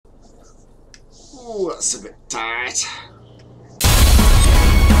Oh, that's a bit tight.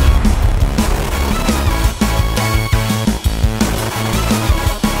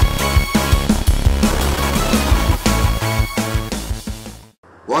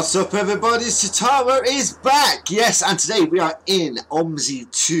 What's up everybody, Sitara is back! Yes, and today we are in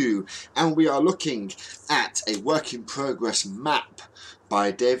OMSI 2 and we are looking at a work in progress map by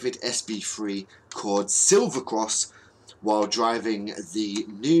David SB3 called Silver Cross while driving the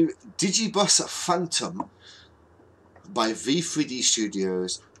new Digibus Phantom by V3D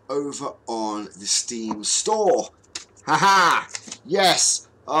Studios over on the Steam store. Haha! Yes!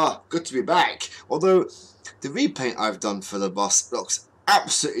 Ah, good to be back. Although the repaint I've done for the bus looks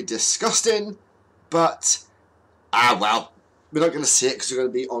absolutely disgusting, but well, we're not going to see it because we're going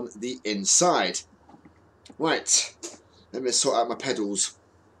to be on the inside. Right, let me sort out my pedals.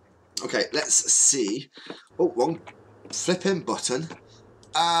 Okay, let's see. Oh, wrong flipping button.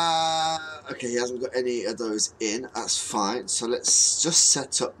 Okay, he hasn't got any of those in. That's fine. So let's just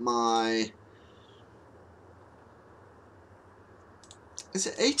set up my. Is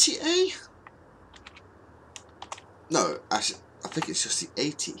it 80A? No, actually, I think it's just the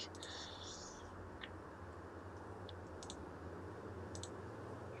 80.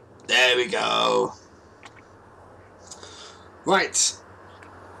 There we go. Right.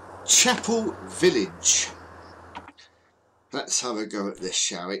 Chapel Village. Let's have a go at this,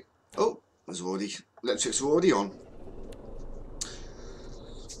 shall we? Oh, electrics are already on.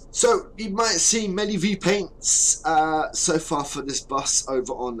 So, you might see many V-paints so far for this bus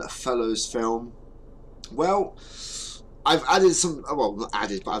over on Fellows Film. Well, I've added some, well not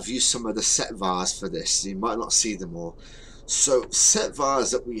added, but I've used some of the set vars for this. You might not see them all. So, set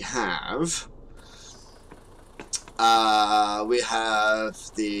vars that we have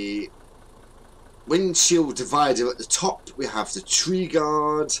the windshield divider at the top, we have the tree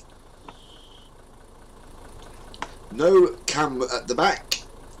guard, no camera at the back,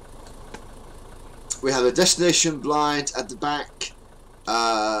 we have a destination blind at the back,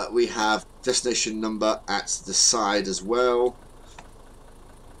 we have destination number at the side as well.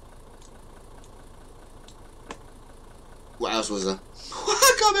 What else was there?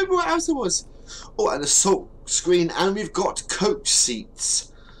 I can't remember what else there was. Oh, and a salt screen, and we've got coach seats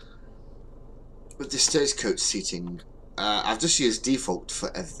with the stagecoach seating. I've just used default for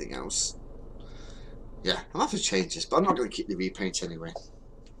everything else. Yeah, I'll have to change this, but I'm not going to keep the repaint anyway.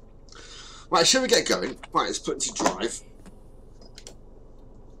 Right, shall we get going? Right, let's put it to drive.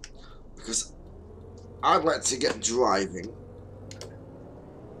 Because I'd like to get driving.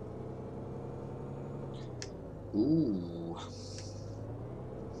 Ooh.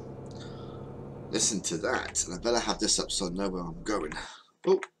 Listen to that, and I better have this up so I know where I'm going.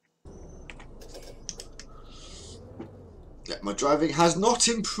 Oh. Yeah, my driving has not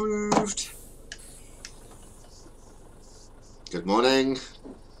improved. Good morning.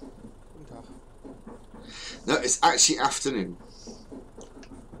 No, it's actually afternoon.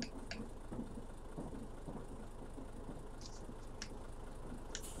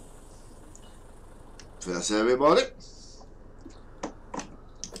 That's everybody.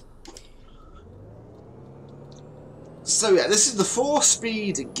 So yeah, this is the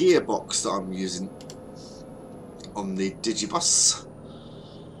 4-speed gearbox that I'm using on the Digibus.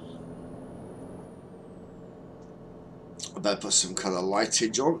 I better put some kind of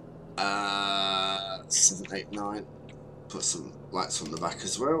lightage on. 7, 8, 9. Put some lights on the back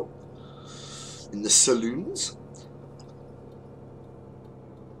as well. In the saloons.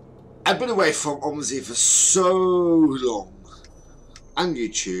 I've been away from OMSI for so long. And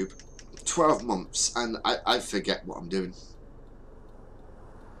YouTube. 12 months, and I forget what I'm doing.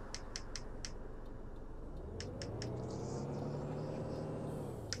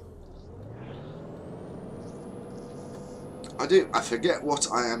 I forget what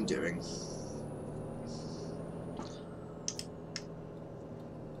I am doing.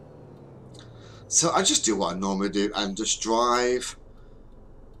 So I just do what I normally do and just drive.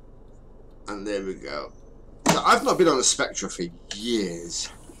 And there we go. Now, I've not been on a Spectra for years.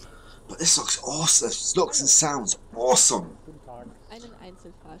 But this looks awesome. This looks and sounds awesome. Einen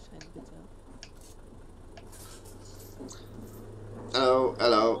Einzelfahrschein bitte. Hello,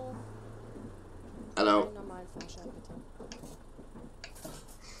 hello. Hello. Einen normalen Fahrschein bitte.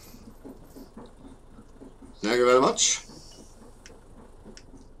 Thank you very much.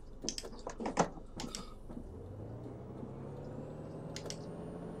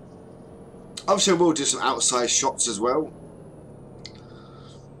 Obviously, we'll do some outside shots as well.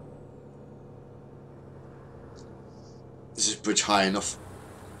 This is bridge high enough.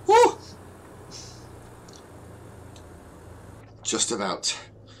 Woo! Just about.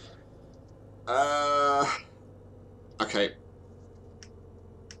 Okay.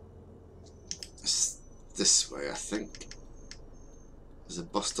 It's this way, I think. There's a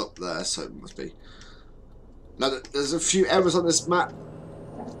bus stop there, so it must be. Now, there's a few errors on this map.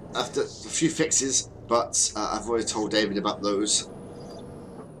 After a few fixes, but I've already told David about those.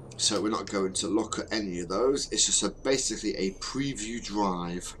 So we're not going to look at any of those. It's just basically a preview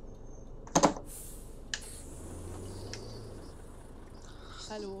drive.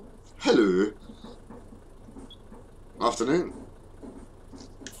 Hallo. Hello. Afternoon.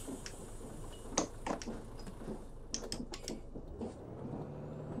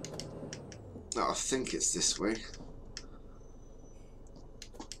 No, I think it's this way.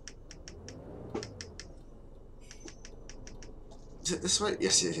 Is it this way?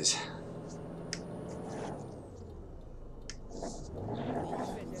 Yes, it is.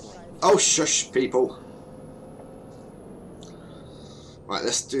 Oh, shush, people. Right,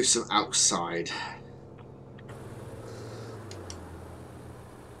 let's do some outside.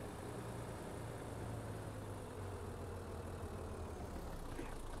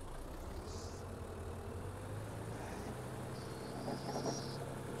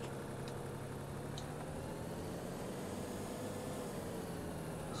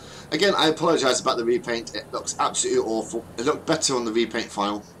 Again, I apologise about the repaint. It looks absolutely awful. It looked better on the repaint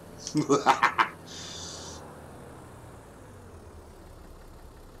file.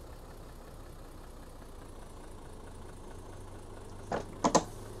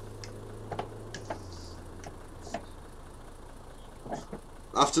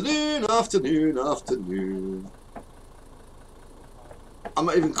 Afternoon, afternoon, afternoon. I'm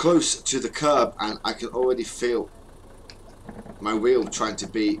not even close to the curb and I can already feel my wheel trying to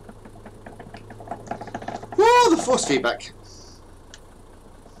beat. Whoa, the force feedback.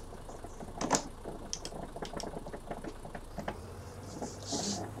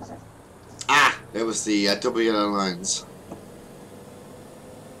 Ah, there was the double yellow lines.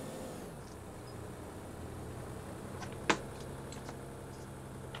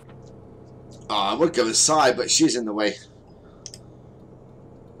 Oh, I would go inside, but she's in the way.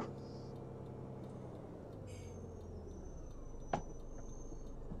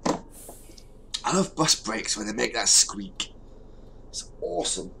 I love bus brakes when they make that squeak. It's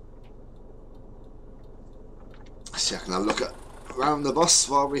awesome. Let's see, I can have a look at around the bus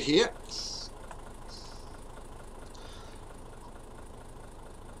while we're here.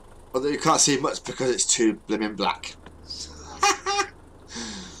 Although you can't see much because it's too blimmin' black.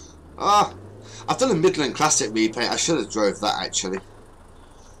 Ah, I've done a Midland Classic repaint. I should have drove that actually.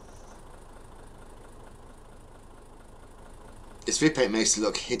 This repaint makes it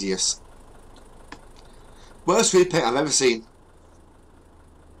look hideous. Worst repaint I've ever seen.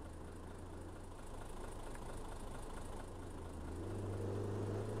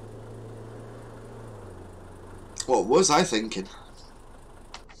 What was I thinking?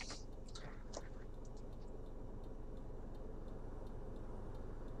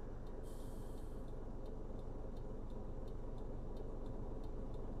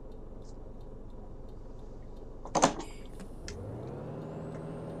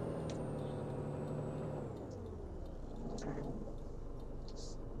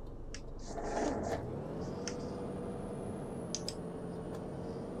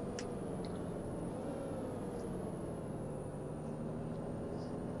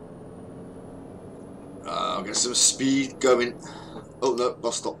 I'll get some speed going. Oh no,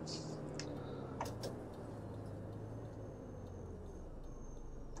 bus stop.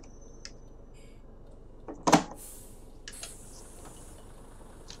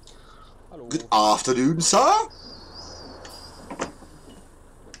 Hello. Good afternoon, sir.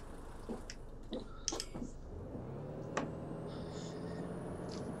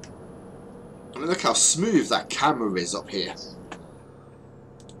 I mean, look how smooth that camera is up here.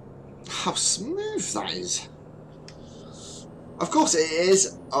 How smooth that is. Of course it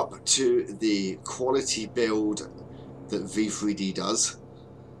is up to the quality build that V3D does.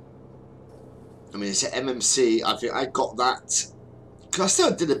 I mean, it's an MMC. I think I got that because I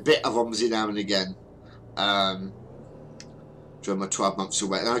still did a bit of OMSI now and again during my 12 months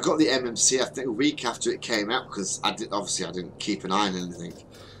away, and I got the MMC I think a week after it came out because obviously I didn't keep an eye on anything.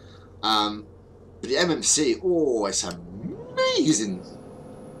 But the MMC, oh, it's amazing.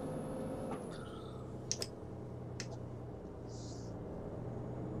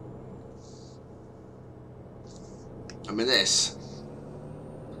 I mean, this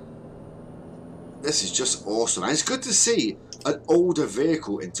is just awesome, and it's good to see an older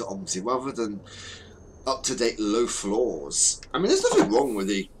vehicle into OMSI rather than up-to-date low floors. I mean, there's nothing wrong with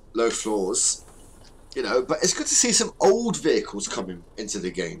the low floors, you know, but it's good to see some old vehicles coming into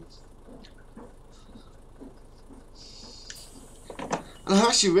the game. And I've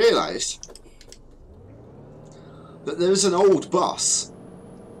actually realised that there is an old bus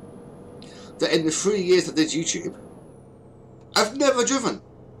that in the 3 years I did YouTube, I've never driven.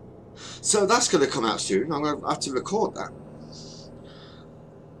 So that's going to come out soon. I'm going to have to record that.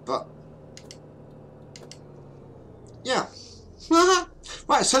 But yeah.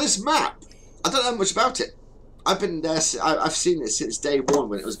 Right, so this map, I don't know much about it. I've been there, I've seen it since day one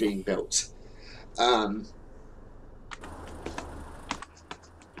when it was being built.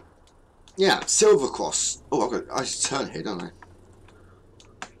 Yeah, Silver Cross. Oh, I should turn here, don't I?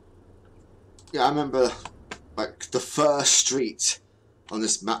 Yeah, I remember like the first street on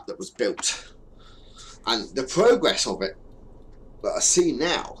this map that was built, and the progress of it that I see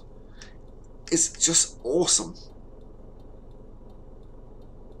now is just awesome.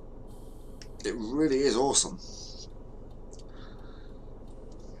 It really is awesome.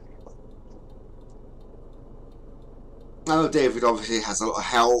 I know David obviously has a lot of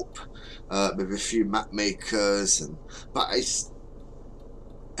help with a few map makers, but it's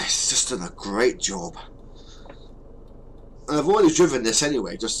just done a great job. And I've already driven this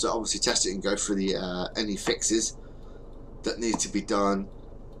anyway, just to obviously test it and go through the any fixes that need to be done.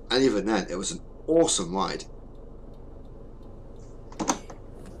 And even then, it was an awesome ride.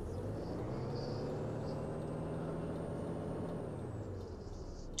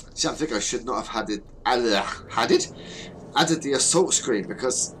 See, I think I should not have added the assault screen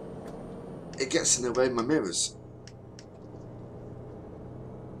because it gets in the way of my mirrors.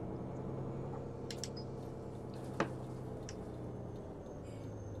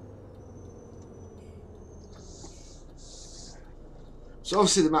 So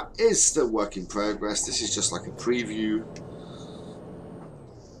obviously the map is still work in progress. This is just like a preview.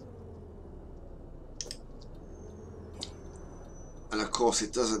 And of course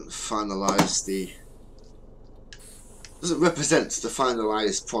it doesn't represent the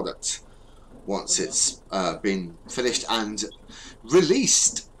finalized product once it's been finished and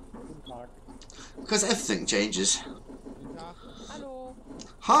released. Because everything changes. Hello.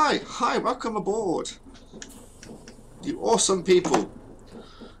 Hi, welcome aboard. You awesome people.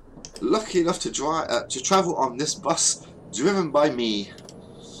 Lucky enough to travel on this bus driven by me.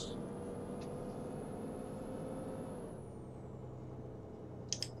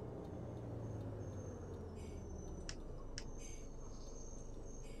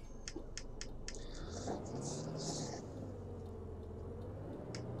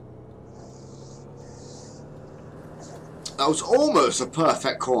 That was almost a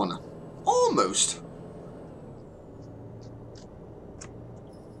perfect corner. Almost.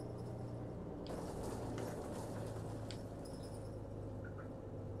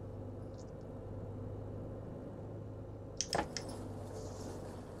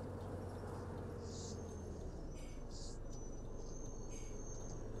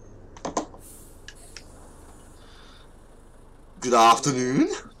 Good afternoon.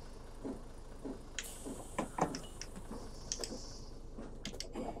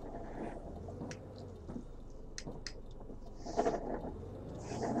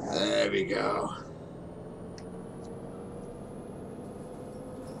 There we go.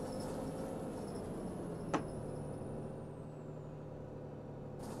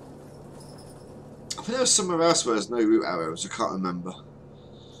 I think there was somewhere else where there's no route arrows. I can't remember.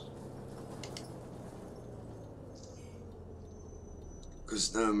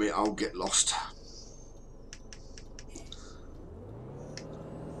 Because knowing me, I'll get lost.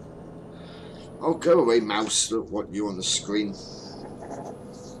 Oh, go away, mouse. Look what you on the screen.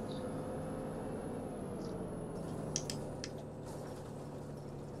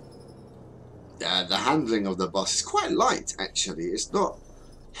 Yeah, the handling of the bus is quite light, actually. It's not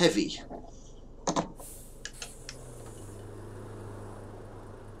heavy.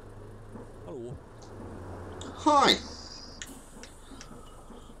 Hello. Hi.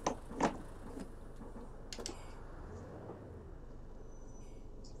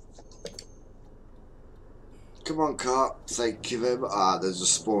 Come on, car. Thank you very much. Ah, there's a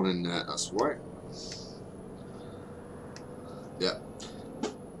spawn in there. That's right. Yeah.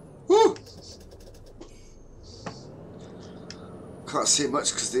 Woo! Can't see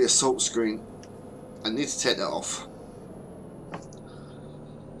much because the assault screen. I need to take that off.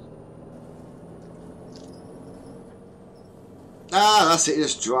 Ah, that's it.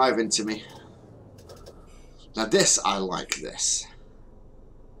 Just drive into me. Now this, I like this.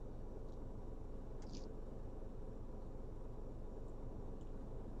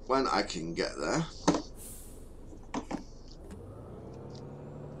 When I can get there.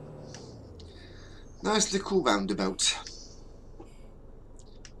 Nice little roundabout.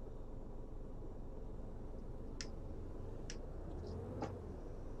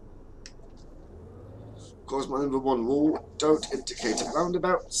 course, my number one rule, don't indicate at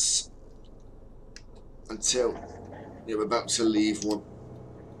roundabouts until you're about to leave one.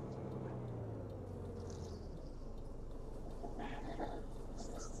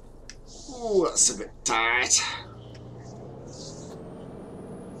 Oh, that's a bit tight.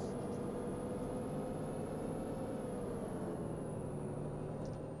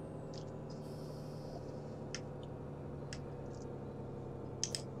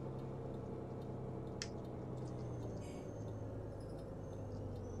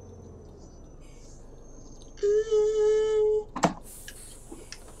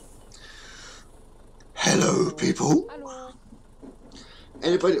 Hello, people. Hallo.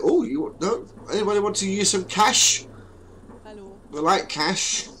 Anybody? Oh, you no? Anybody want to use some cash? Hallo. We like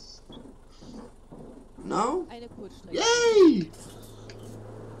cash. No? Eine Kurzstrecke. Yay!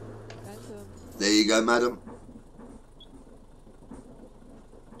 Danke. There you go, madam.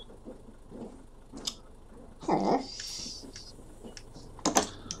 Aw.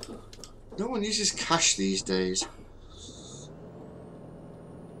 No one uses cash these days.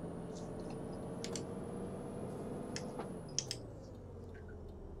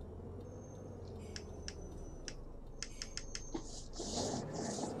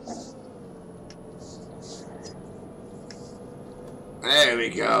 There we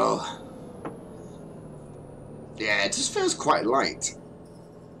go. Yeah, it just feels quite light.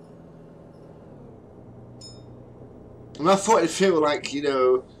 And I thought it'd feel like, you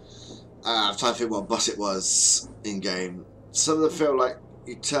know, I'm trying to think what bus it was in game. Some of them feel like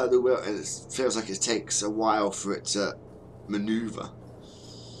you turn the wheel and it feels like it takes a while for it to maneuver.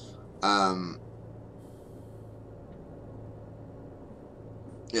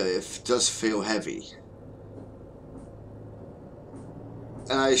 Yeah, it does feel heavy.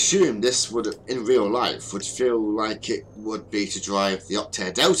 And I assume this would, in real life, would feel like it would be to drive the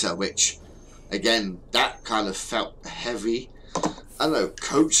Optare Delta, which, again, that kind of felt heavy. I don't know,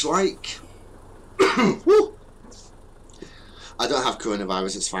 coach-like? I don't have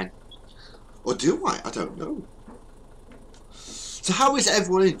coronavirus, it's fine. Or do I? I don't know. So how is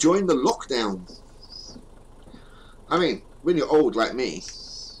everyone enjoying the lockdown? I mean, when you're old like me,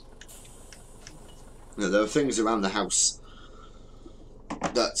 you know, there are things around the house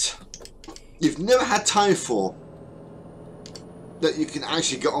that you've never had time for that you can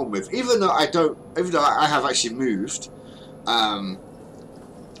actually get on with. Even though I have actually moved, I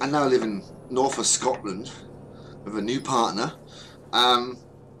now live in north of Scotland with a new partner.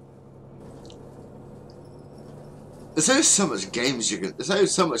 There's only so much there's only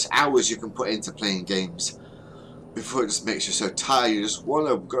so much hours you can put into playing games before it just makes you so tired. You just want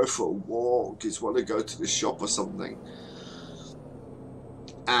to go for a walk, you just want to go to the shop or something.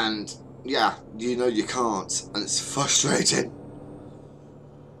 And yeah, you know you can't, and it's frustrating.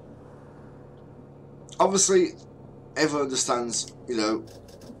 Obviously, everyone understands, you know,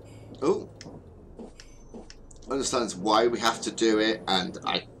 understands why we have to do it, and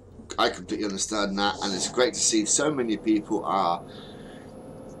I completely understand that, and it's great to see so many people are,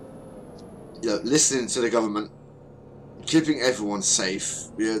 you know, listening to the government, keeping everyone safe.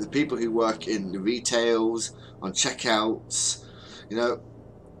 You know, the people who work in the retails, on checkouts, you know,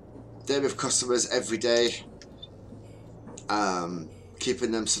 they're with customers every day,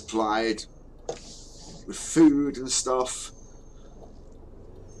 keeping them supplied with food and stuff.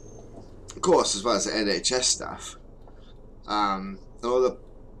 Of course, as well as the NHS staff, all the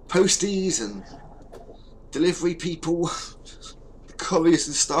posties and delivery people, the couriers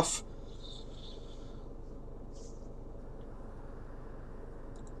and stuff.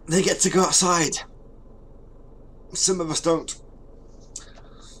 They get to go outside. Some of us don't.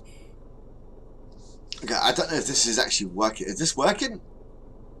 Okay, I don't know if this is actually working. Is this working?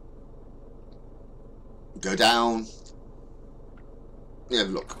 Go down. Yeah,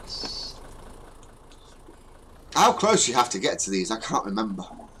 look. How close you have to get to these, I can't remember.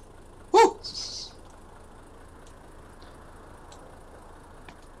 Woo!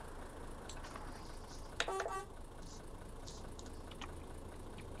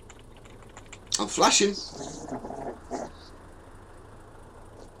 I'm flashing.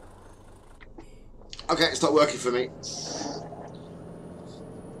 Okay, it's not working for me.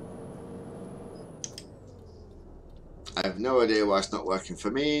 I have no idea why it's not working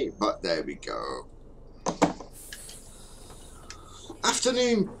for me, but there we go.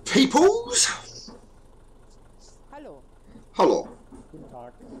 Afternoon, peoples. Hallo. Hello. Guten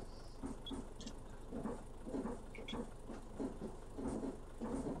Tag.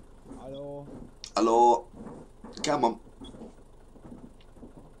 Hallo. Hello. Come on.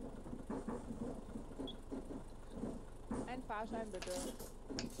 Ein Fahrschein bitte.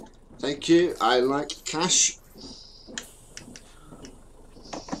 Thank you. I like cash.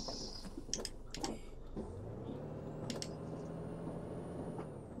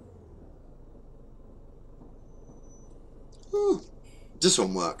 Ooh, this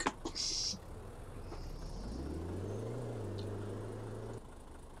won't work.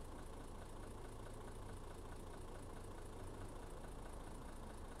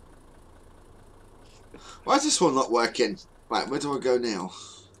 Why is this one not working? Right, where do I go now?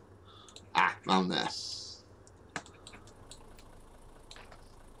 Ah, down there.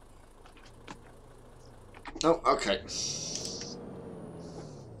 Oh, okay.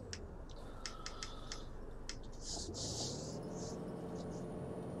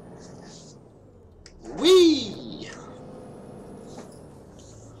 Whee!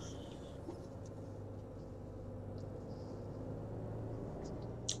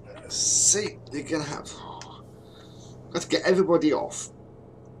 See, you're gonna have got to get everybody off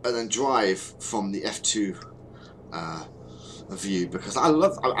and then drive from the F2 view, because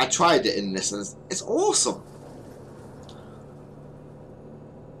I tried it in this and it's awesome.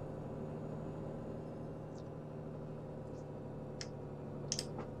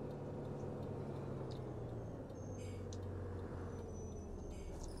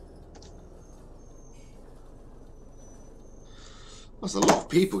 There's a lot of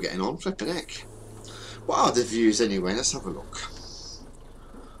people getting on, flipping heck. What are the views anyway? Let's have a look.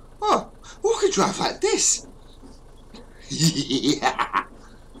 Oh, who could drive like this? Yeah.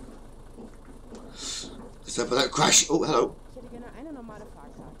 Let's hope I don't crash. Oh, hello.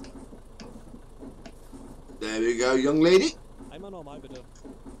 There we go, young lady. Einmal normal, bitte.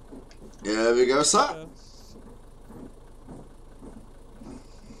 There we go, sir.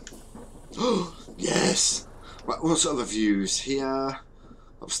 Oh, yes. Right, what sort of views here?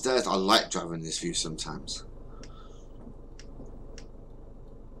 Upstairs, I like driving this view sometimes.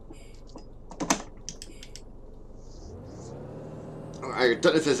 I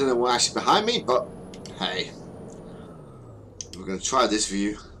don't know if there's anyone actually behind me, but hey, we're going to try this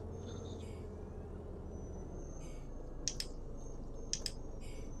view.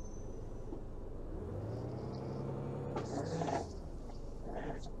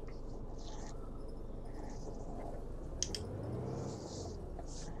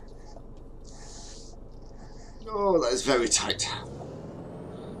 Oh, that is very tight.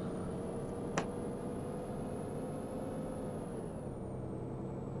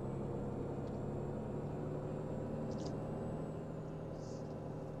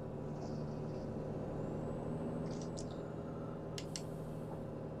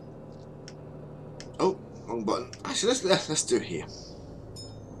 Oh, wrong button. Actually, let's do it here.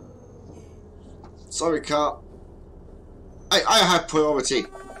 Sorry, car. I have priority.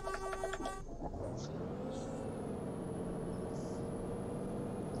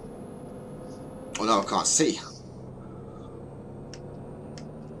 Oh no, I can't see.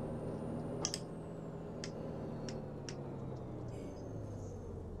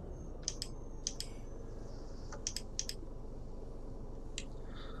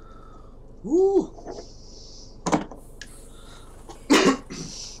 Woo!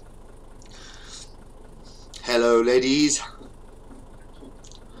 Hello, ladies.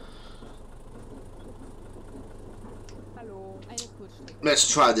 Hallo, eine Kurzstrecke. Let's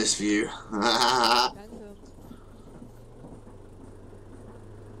try this view. Danke.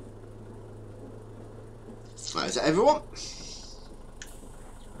 Right, is that everyone?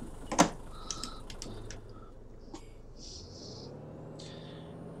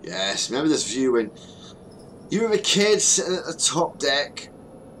 Yes, remember this view when you were a kid sitting at the top deck,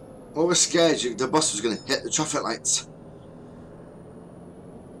 all were scared the bus was going to hit the traffic lights.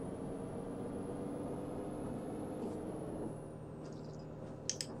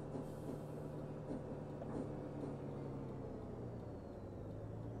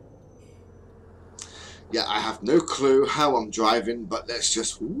 Yeah, I have no clue how I'm driving, but let's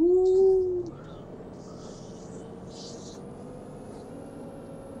just woo.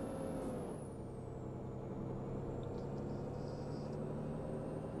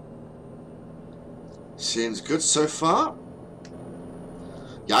 Seems good so far.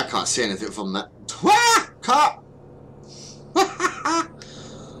 Yeah, I can't see anything from that. Wah! Car!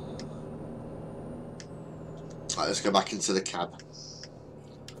 Right, let's go back into the cab.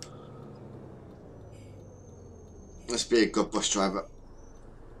 Let's be a good bus driver.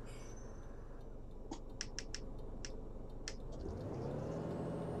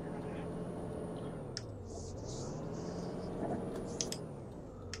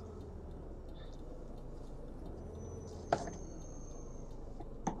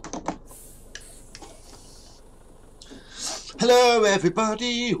 Hello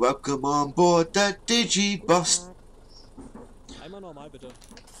everybody, welcome on board the Digibus. Einmal normal bitte.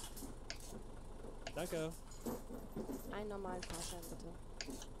 Danke. Einen normalen Fahrschein bitte.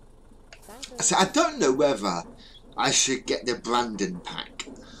 Danke. So I don't know whether I should get the Brandon pack.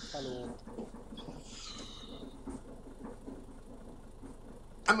 Hallo.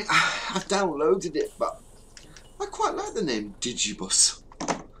 I mean, I've downloaded it, but I quite like the name Digibus.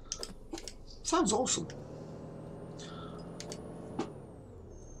 Sounds awesome.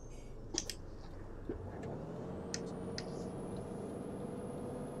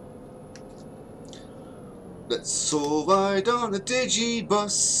 Let's all ride on the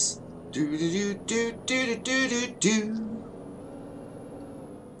Digibus. Do do do do do do do do.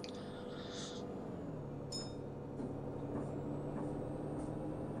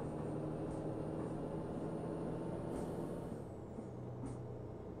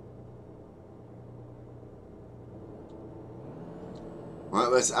 Right,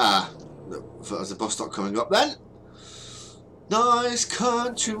 where's there's a bus stop coming up then. Nice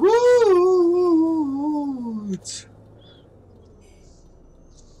country roads.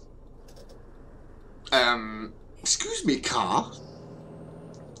 Excuse me, car.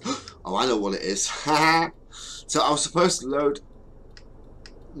 Oh, I know what it is. So I was supposed to load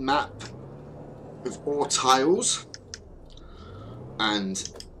map with all tiles, and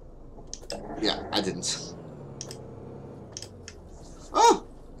yeah, I didn't. Oh,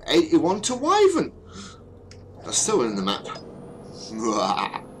 81 to Wyvern. That's still in the map.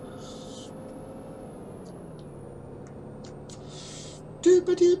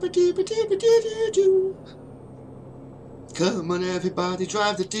 Come on everybody,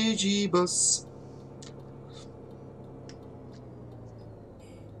 drive the Digibus.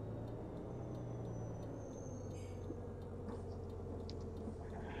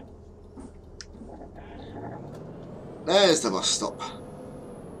 There's the bus stop.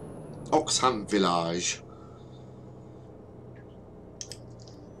 Oxham Village.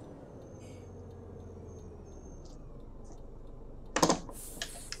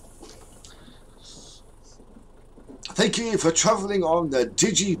 Thank you for travelling on the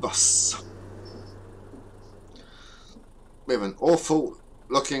Digibus. We have an awful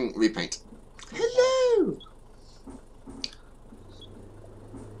looking repaint. Hello!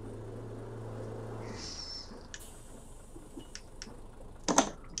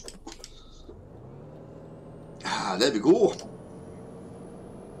 Ah, there we go.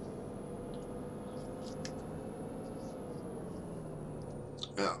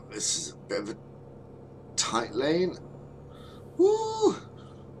 Yeah, this is a bit of a tight lane. Woo!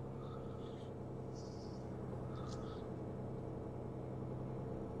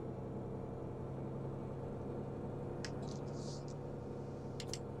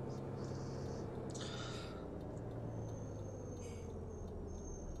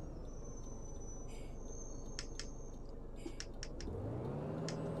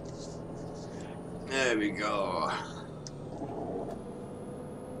 There we go.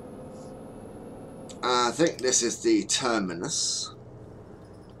 I think this is the terminus.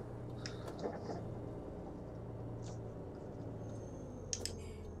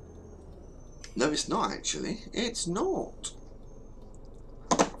 No, it's not actually. It's not.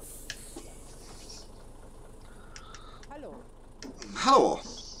 Hallo. Hello.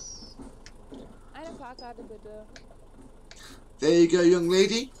 Eine Fahrkarte bitte. There you go, young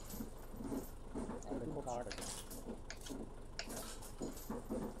lady.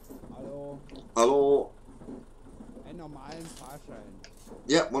 Hallo, Hello. einen normalen Fahrschein.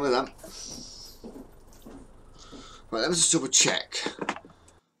 Yep, one of them. Right, let me just double check.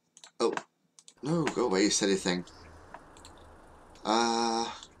 Oh. No, go away, you silly thing.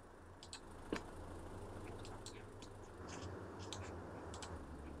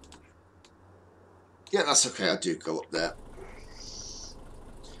 Yeah, that's okay, I do go up there.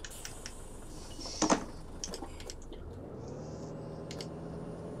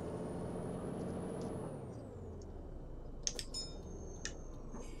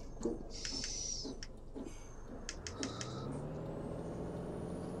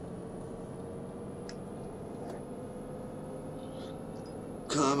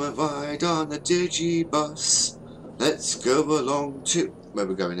 Come and ride on the Digibus. Let's go along to where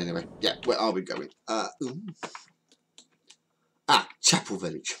we're going anyway. Yeah, where are we going? Chapel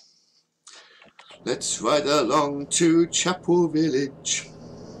Village. Let's ride along to Chapel Village.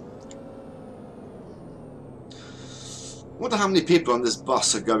 Wonder how many people on this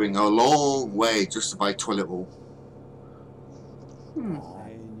bus are going a long way just to buy toilet roll.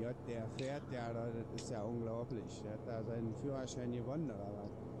 Mein Gott, der fährt ja, das ist ja unglaublich. Der hat da seinen Führerschein gewonnen, oder was?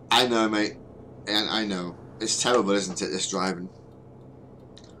 I know, mate. And I know. It's terrible, isn't it, this driving?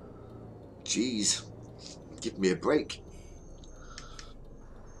 Jeez. Give me a break.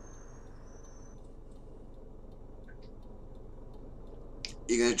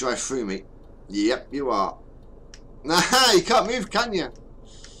 You're going to drive through me? Yep, you are. Nah, you can't move, can you?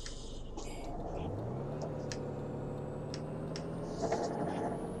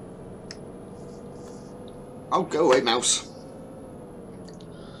 Oh, go away, mouse.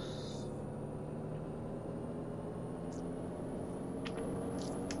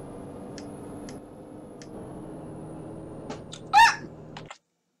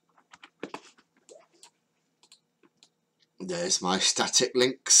 There's my static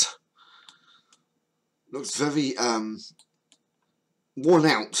links. Looks very worn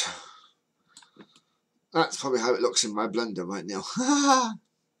out. That's probably how it looks in my blender right now.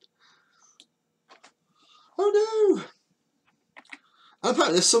 Oh no! And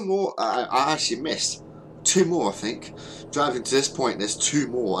apparently there's some more I actually missed. 2 more, I think. Driving to this point, there's 2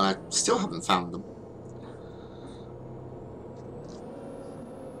 more, and I still haven't found them.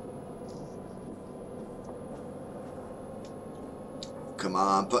 Come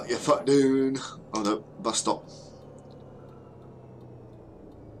on, put your foot down. Oh no, bus stop.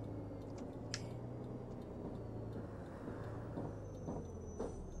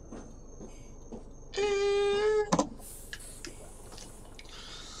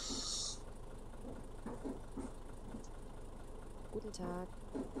 Guten Tag.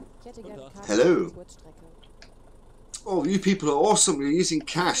 Ich hätte gerne Karte Hello. für die Kurzstrecke. Oh, you people are awesome. You're using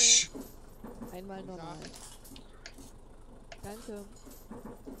cash. Einmal normal. Danke.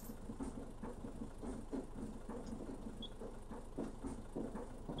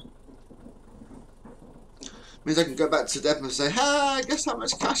 Means I can go back to Deb and say, hey, guess how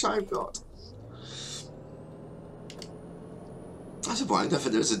much cash I've got. That's a point. I don't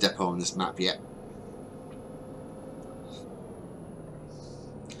think there's a depot on this map yet.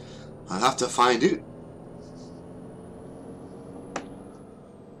 I'll have to find out.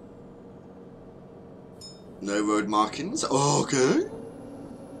 No road markings. Okay.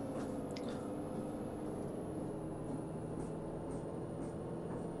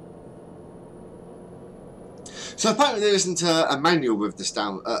 So apparently there isn't a manual with this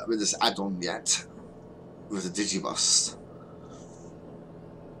with this add-on yet, with the Digibus.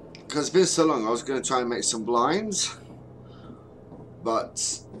 Because it's been so long, I was going to try and make some blinds,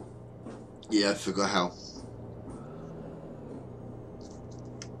 but yeah, I forgot how.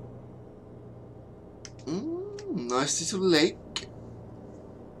 Nice little lake.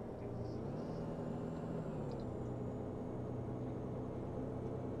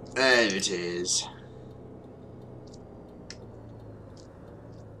 There it is.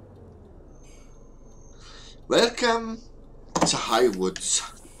 Welcome to Highwoods.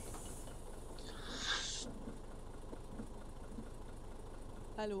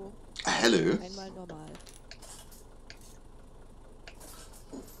 Hallo. Hello. Einmal normal.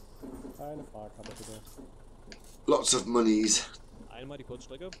 Eine Fahrkarte bitte. Lots of monies. Einmal die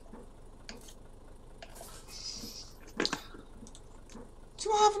Kurzstrecke.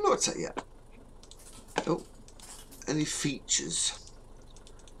 Do I haven't looked at yet? Oh, any features?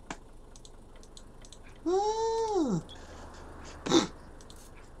 Ah.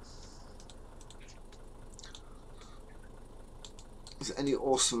 Is there any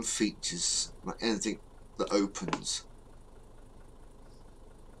awesome features? Like anything that opens?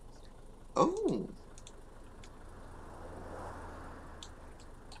 Oh.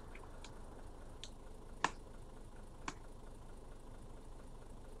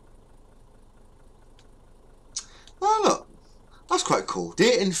 Oh look, that's quite cool.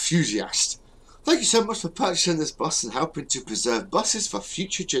 Dear enthusiast, thank you so much for purchasing this bus and helping to preserve buses for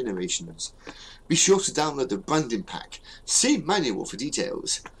future generations. Be sure to download the branding pack. See manual for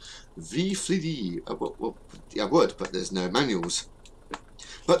details. Well, I would, but there's no manuals.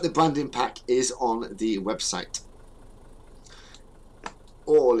 But the branding pack is on the website.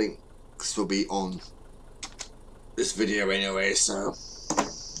 All links will be on this video anyway, so.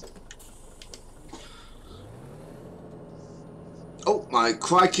 Oh my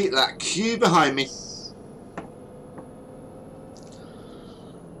crikey, that queue behind me.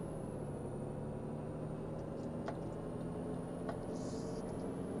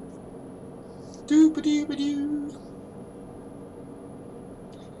 Doo-ba-doo-ba-doo.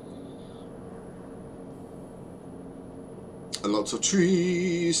 Lots of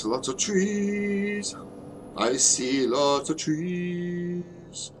trees, lots of trees. I see lots of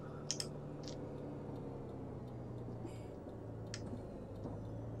trees.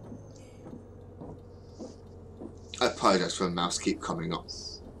 I apologize for the mouse keep coming up.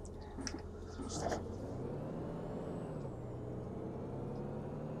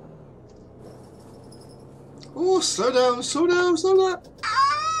 Oh, slow down, slow down, slow down.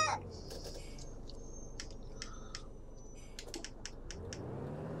 Ah!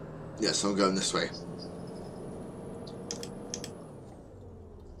 Yes, I'm going this way.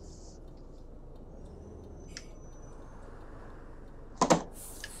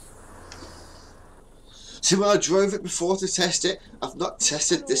 See, when I drove it before to test it, I've not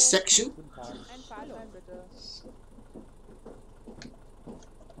tested this section. Guten Tag. Ein Fahrschein bitte.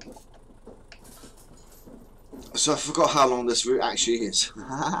 So I forgot how long this route actually is.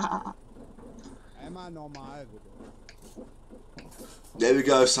 Einmal normal bitte. There we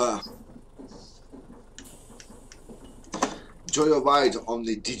go, sir. Enjoy your ride on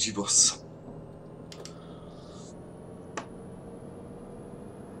the Digibus.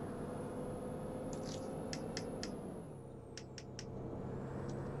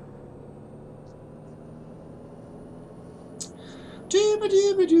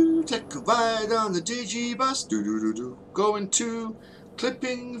 Doo-ba-doo-ba-doo, take a ride on the Digibus. Do-do-do-do. Going to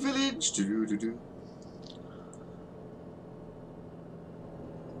Clipping Village. Do-do-do-do.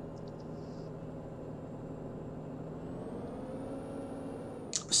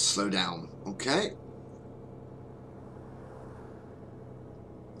 Slow down, okay?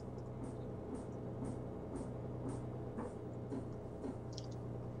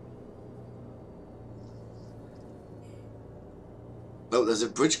 Oh, there's a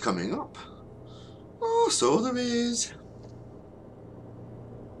bridge coming up. Oh, so there is.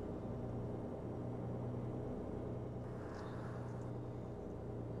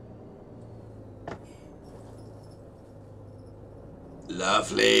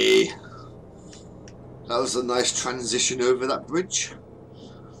 Lovely. That was a nice transition over that bridge.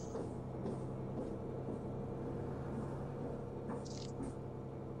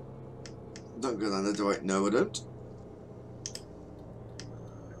 Don't go down there, do I? No, I don't.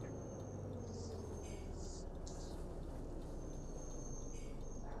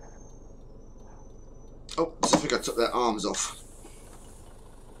 Oh, I think I took their arms off.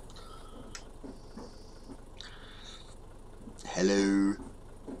 Hello.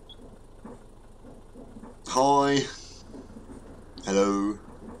 Hi. Hello.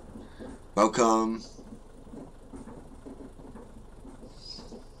 Welcome.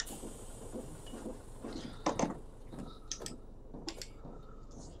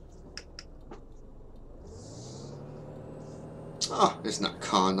 Oh, isn't that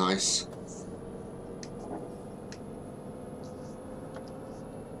car nice?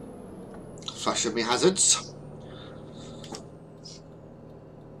 Flashing me hazards.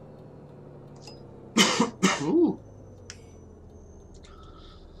 Ooh.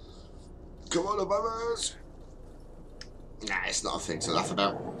 Come on, Obamas. Nah, it's not a thing to laugh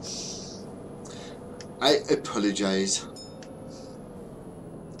about. I apologise.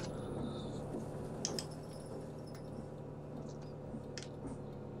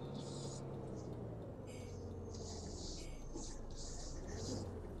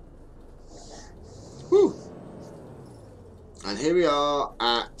 Woo. And here we are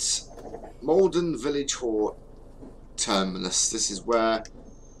at Malden Village Hall Terminus. This is where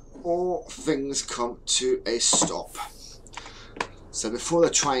all things come to a stop. So before they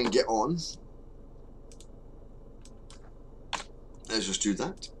try and get on, let's just do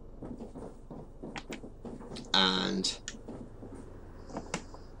that. And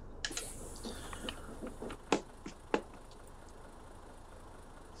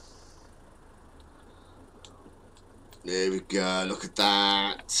there we go, look at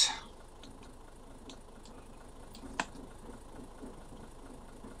that.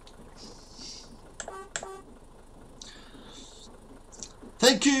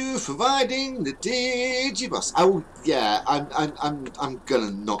 Thank you for riding the Digibus. Oh yeah, I'm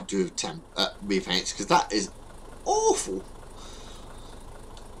gonna not do repaints because that is awful.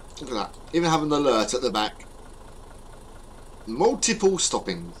 Look at that. Even have an alert at the back. Multiple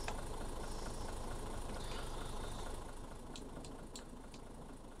stopping.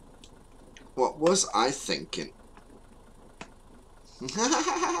 What was I thinking?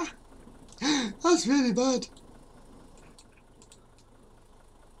 That's really bad.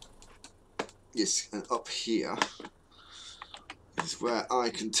 Yes, and up here is where I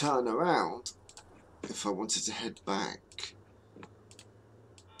can turn around if I wanted to head back.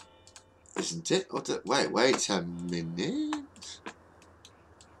 Isn't it? Or wait a minute.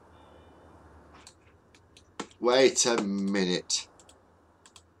 Wait a minute.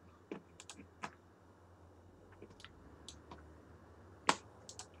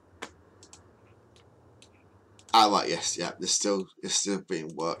 Ah, right, yes, yeah, it's still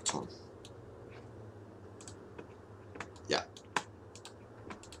being worked on. Yeah.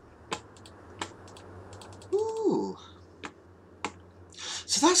 Ooh.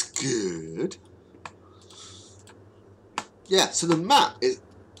 good. Yeah, so the map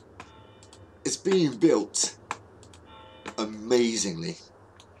is being built amazingly.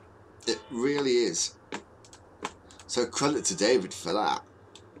 It really is. So credit to David for that.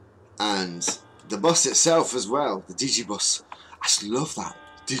 And the bus itself as well, the Digibus. I just love that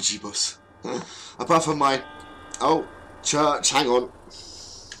Digibus. Apart from my... Oh, church, hang on.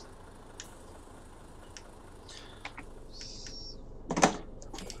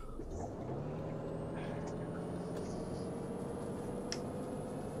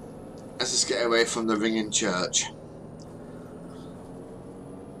 Let's just get away from the ringing church.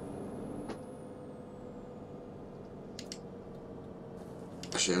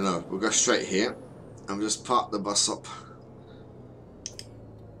 Actually, no, we'll go straight here and we'll just park the bus up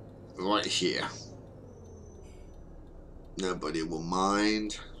right here. Nobody will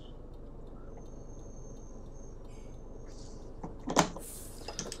mind.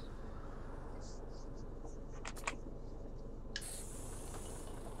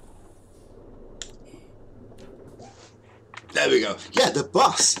 There we go. Yeah, the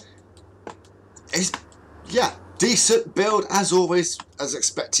bus is, yeah, decent build as always, as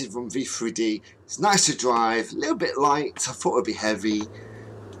expected from V3D. It's nice to drive, a little bit light. I thought it would be heavy.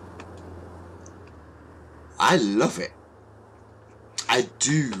 I love it. I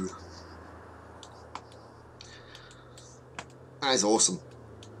do. That is awesome.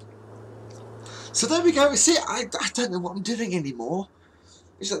 So there we go. See, I don't know what I'm doing anymore.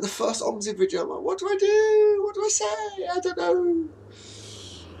 It's like the first OMSI video. I'm like, what do I do? What do I say? I don't know.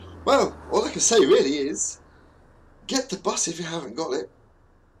 Well, all I can say really is get the bus if you haven't got it.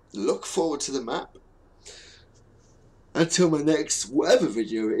 Look forward to the map. Until my next whatever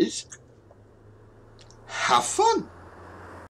video it is, have fun.